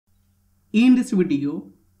In this video,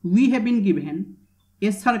 we have been given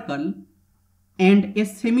a circle and a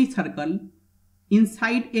semicircle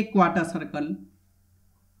inside a quarter circle,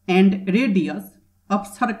 and radius of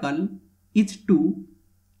circle is 2,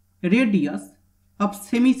 radius of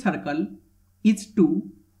semicircle is 2.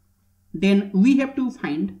 Then we have to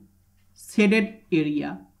find shaded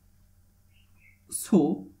area.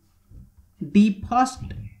 So the first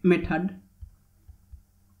method,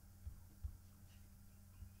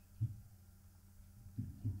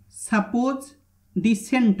 suppose the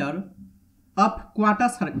center of quarter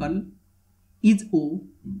circle is O,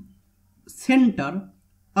 center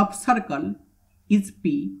of circle is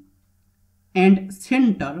P, and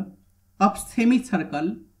center of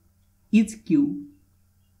semicircle is Q.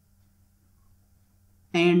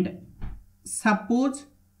 And suppose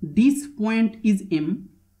this point is M,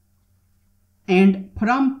 and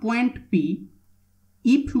from point P,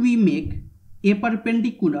 if we make a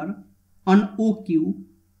perpendicular on OQ,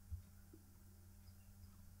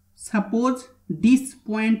 suppose this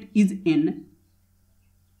point is N,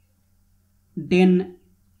 then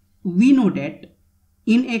we know that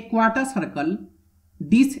in a quarter circle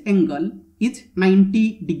this angle is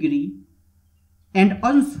 90 degree, and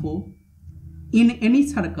also in any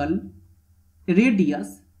circle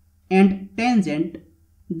radius and tangent,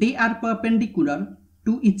 they are perpendicular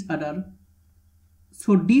to each other.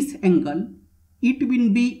 So this angle, it will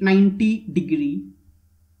be 90 degree.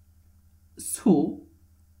 So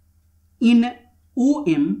in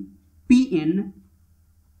OMPN,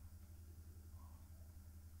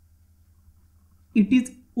 it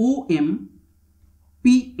is OMPN,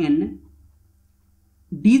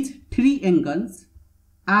 these three angles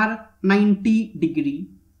are 90 degree.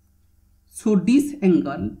 So this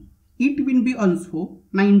angle, it will be also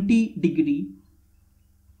 90 degree.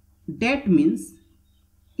 That means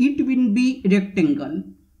it will be rectangle.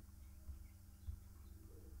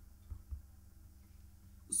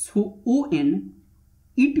 So ON,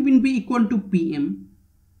 it will be equal to PM,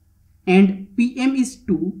 and PM is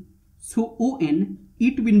 2, so ON,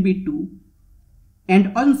 it will be 2,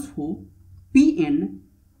 and also PN,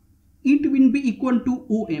 it will be equal to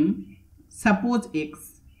OM, suppose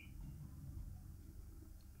X.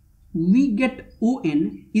 We get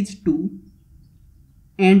ON is 2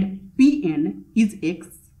 and PN is X,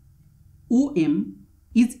 OM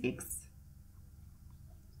is X.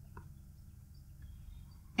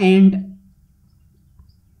 And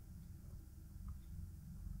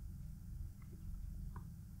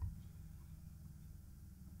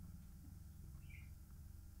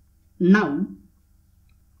now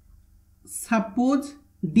suppose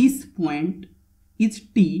this point is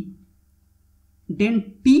T,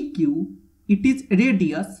 then TQ, it is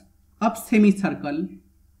radius of semicircle,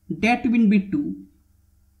 that will be 2,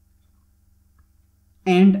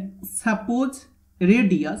 and suppose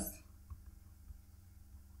radius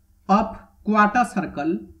of quarter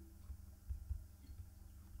circle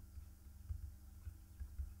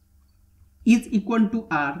is equal to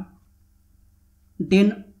R,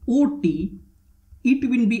 then OT, it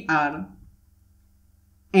will be R,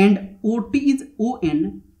 and OT is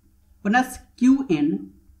ON plus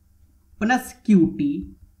QN plus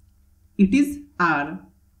QT, it is R,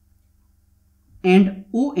 and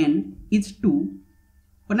ON is 2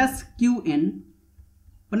 plus QN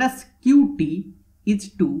plus QT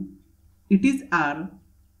is 2, it is R.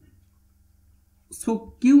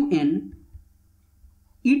 So QN,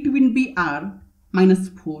 it will be R minus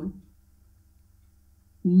 4.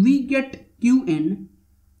 We get QN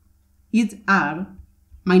is R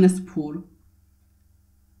minus 4.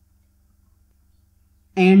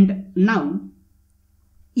 And now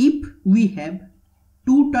if we have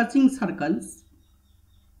two touching circles,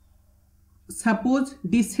 suppose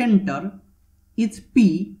the center is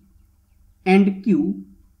P and Q,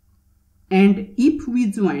 and if we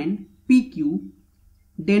join PQ,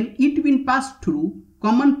 then it will pass through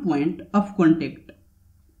common point of contact.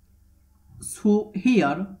 So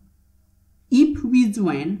here, if we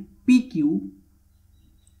join PQ,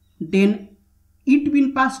 then it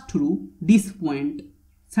will pass through this point,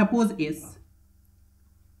 suppose S,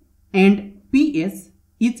 and PS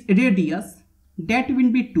is radius, that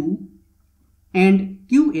will be 2, and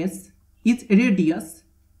QS is radius,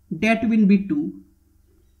 that will be 2,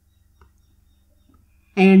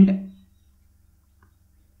 and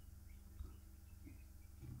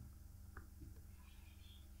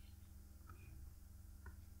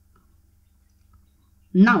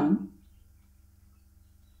now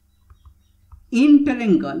in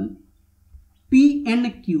triangle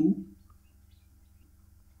PNQ,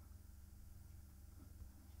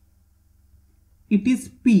 it is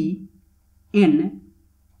P, N,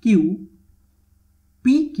 Q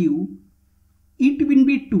PQ, it will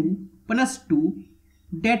be 2 plus 2,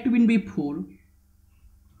 that will be 4.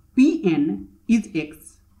 Pn is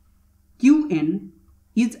x, Qn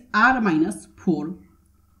is r minus 4,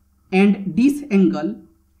 and this angle,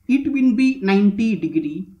 it will be 90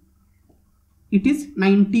 degree. It is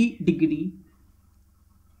 90 degree.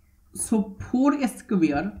 So 4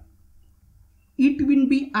 square, it will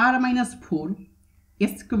be r minus 4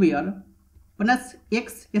 square plus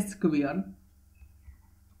x square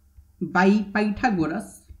by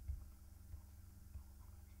Pythagoras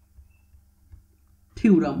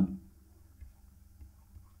theorem,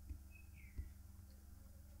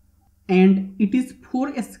 and it is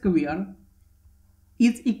 4 square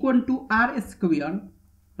is equal to r square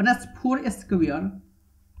plus 4 square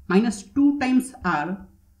minus 2 times r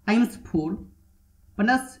times 4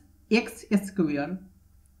 plus x square,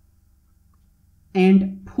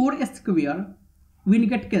 and 4 square will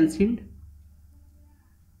get cancelled.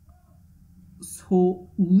 So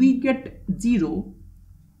we get 0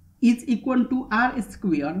 is equal to r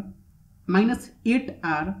square minus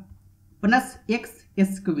 8r plus x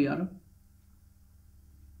square,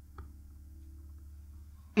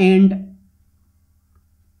 and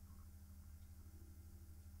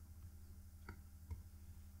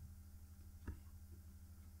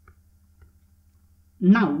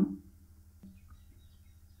now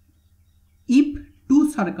if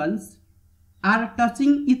two circles are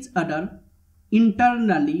touching each other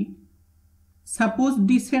internally, suppose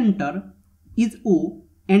the center is O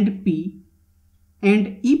and P,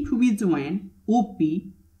 and if we join OP,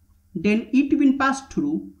 then it will pass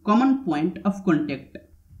through common point of contact.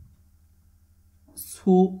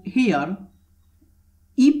 So here,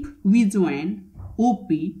 if we join OP,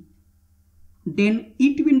 then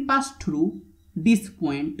it will pass through this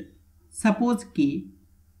point, suppose K,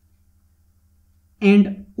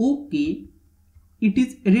 and OK, it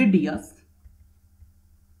is radius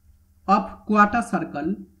of quarter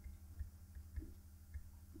circle.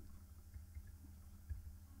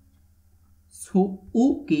 So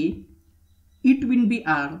OK, it will be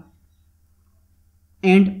R,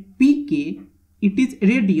 and PK, it is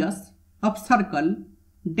radius of circle,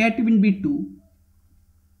 that will be 2,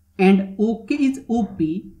 and OK is OP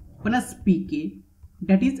plus PK,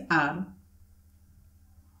 that is R,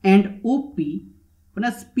 and OP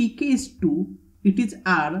plus PK is 2, it is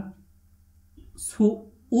R.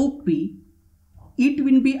 So OP, it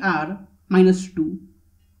will be R minus 2.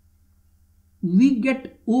 We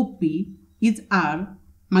get OP is R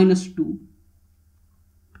minus 2.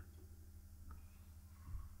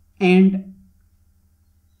 And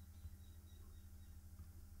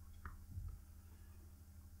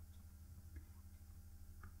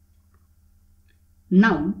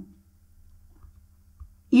now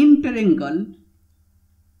in triangle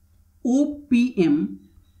OPM,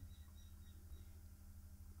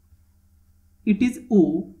 it is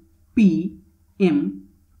OPM,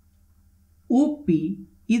 OP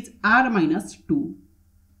is R minus 2,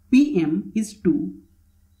 PM is 2,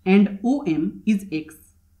 and OM is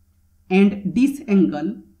X, and this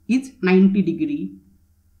angle is 90 degree.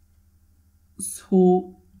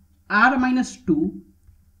 So R minus 2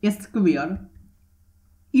 square,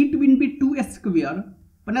 it will be 2 square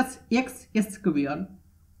plus X square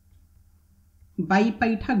by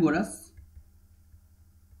Pythagoras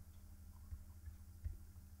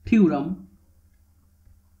theorem,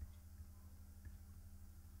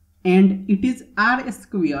 and it is R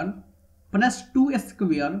square plus 2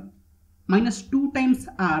 square minus 2 times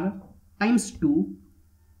R times 2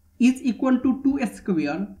 is equal to 2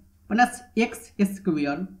 square plus X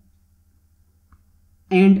square,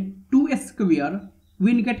 and 2 square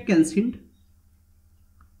will get cancelled.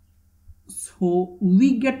 So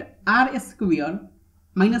we get R square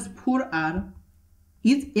minus 4R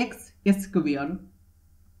is X square,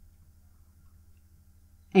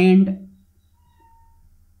 and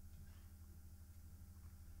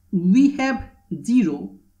we have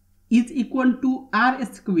 0 is equal to R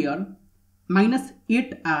square minus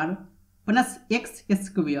 8R plus X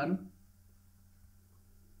square.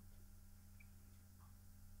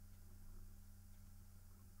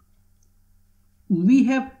 We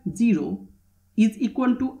have 0 is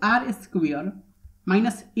equal to R square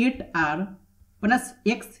minus 8R plus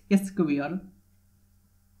X square,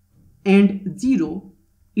 and 0,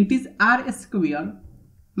 it is R square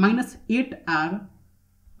minus 8R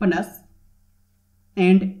plus,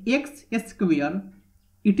 and X square,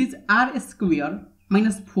 it is R square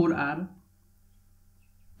minus 4R,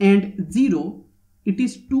 and 0, it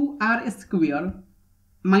is 2R square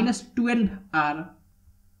minus 12R.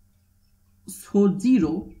 So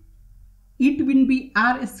 0, it will be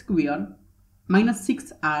R square minus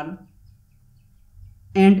 6r,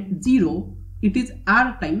 and 0, it is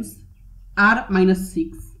r times r minus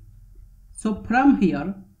 6. So from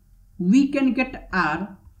here we can get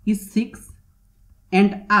r is 6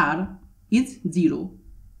 and r is 0,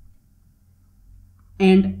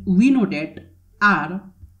 and we know that r,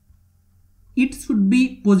 it should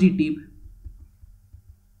be positive.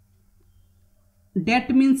 That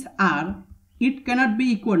means r, it cannot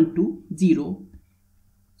be equal to 0,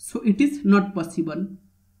 so it is not possible.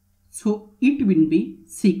 So it will be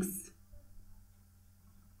 6.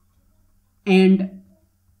 And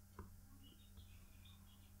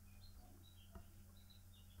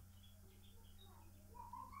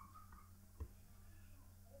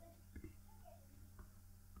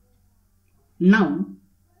now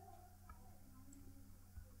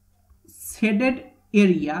shaded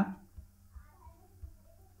area,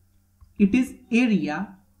 it is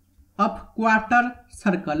area of quarter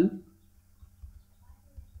circle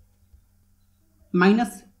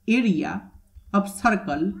minus area of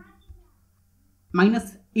circle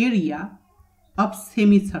minus area of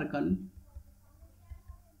semicircle,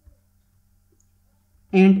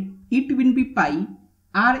 and it will be pi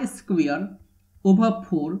r square over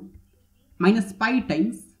 4 minus pi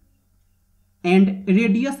times, and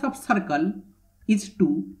radius of circle is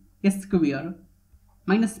 2 square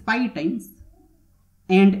minus pi times,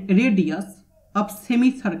 and radius of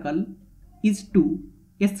semicircle is 2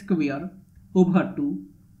 square over 2,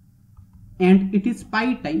 and it is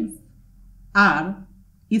pi times r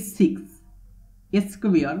is 6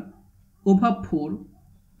 square over 4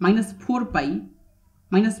 minus 4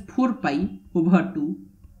 pi over 2,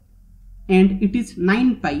 and it is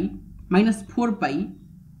 9 pi minus 4 pi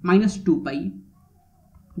minus 2 pi,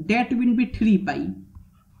 that will be 3 pi.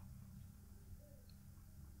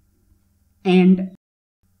 And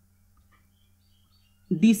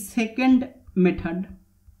the second method,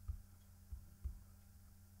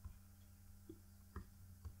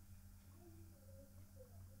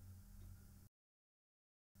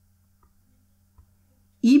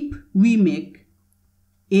 if we make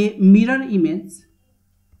a mirror image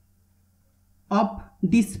of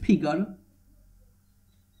this figure,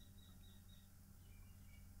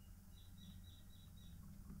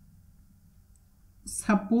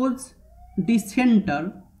 suppose the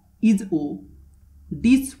center is O,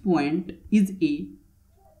 this point is A,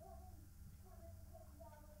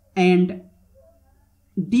 and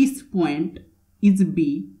this point is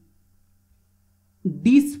B,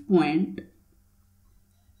 this point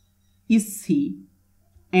is C,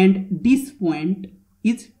 and this point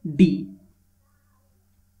is D.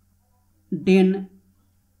 Then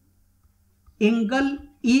angle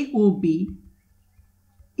AOB,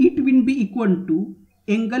 it will be equal to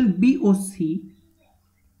angle BOC,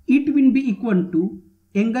 it will be equal to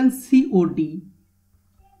angle COD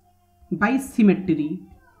by symmetry.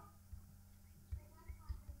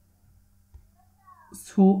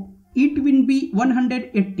 So it will be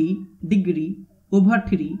 180 degree over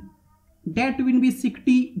 3, that will be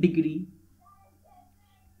 60 degree.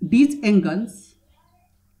 These angles,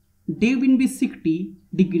 they will be 60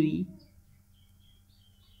 degree.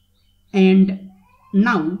 And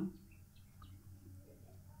now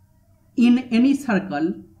in any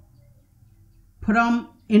circle from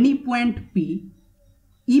any point P,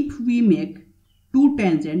 if we make two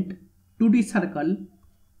tangent to the circle,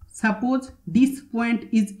 suppose this point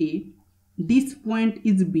is A, this point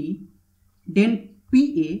is B, then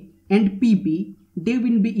PA and PB, they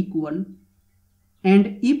will be equal,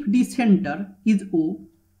 and if the center is O,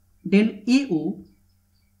 then AO,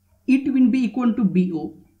 it will be equal to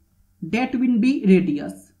BO, that will be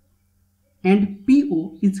radius, and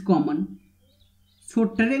PO is common. So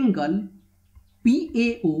triangle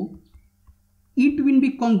PAO, it will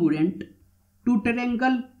be congruent to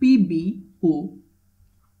triangle PBO.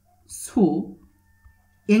 So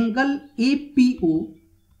angle APO,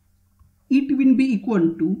 it will be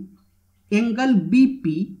equal to angle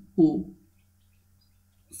BPO.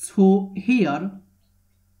 So here,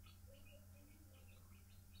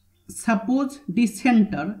 suppose the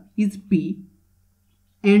center is P,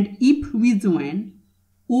 and if we join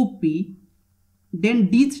OP, then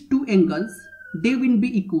these two angles, they will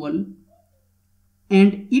be equal,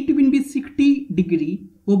 and it will be 60 degree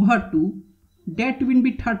over 2, that will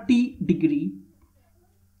be 30 degree.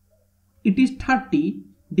 It is 30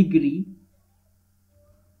 degree.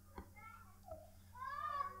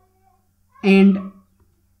 And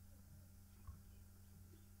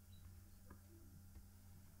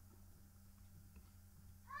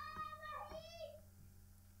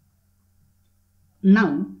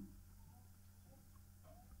now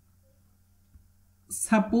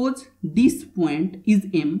suppose this point is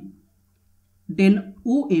M, then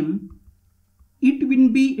OM, it will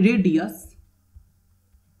be radius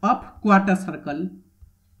of quarter circle.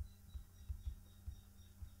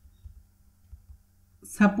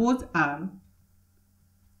 Suppose R,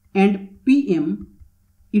 and PM,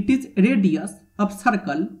 it is radius of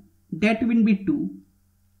circle, that will be 2.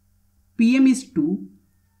 PM is 2,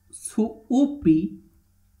 so OP,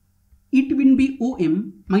 it will be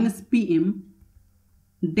OM minus PM,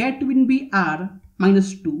 that will be R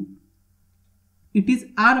minus 2. It is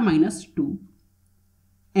R minus 2.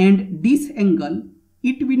 And this angle,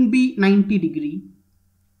 it will be 90 degree.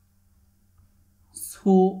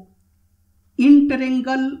 So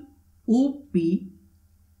interangle OP,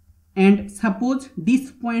 and suppose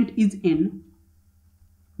this point is N,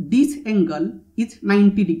 this angle is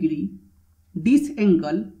 90 degree, this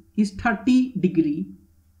angle is 30 degree,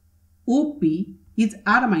 OP is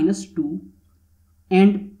R minus 2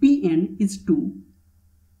 and PN is 2.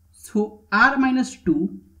 So R minus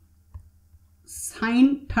 2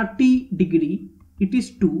 sine 30 degree, it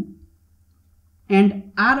is 2,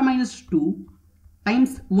 and R minus 2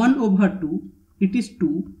 times 1 over 2, it is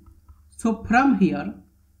 2. So from here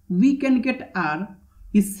we can get R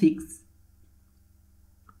is 6,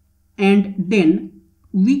 and then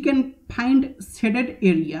we can find shaded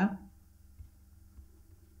area,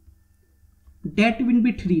 that will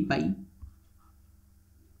be 3 pi.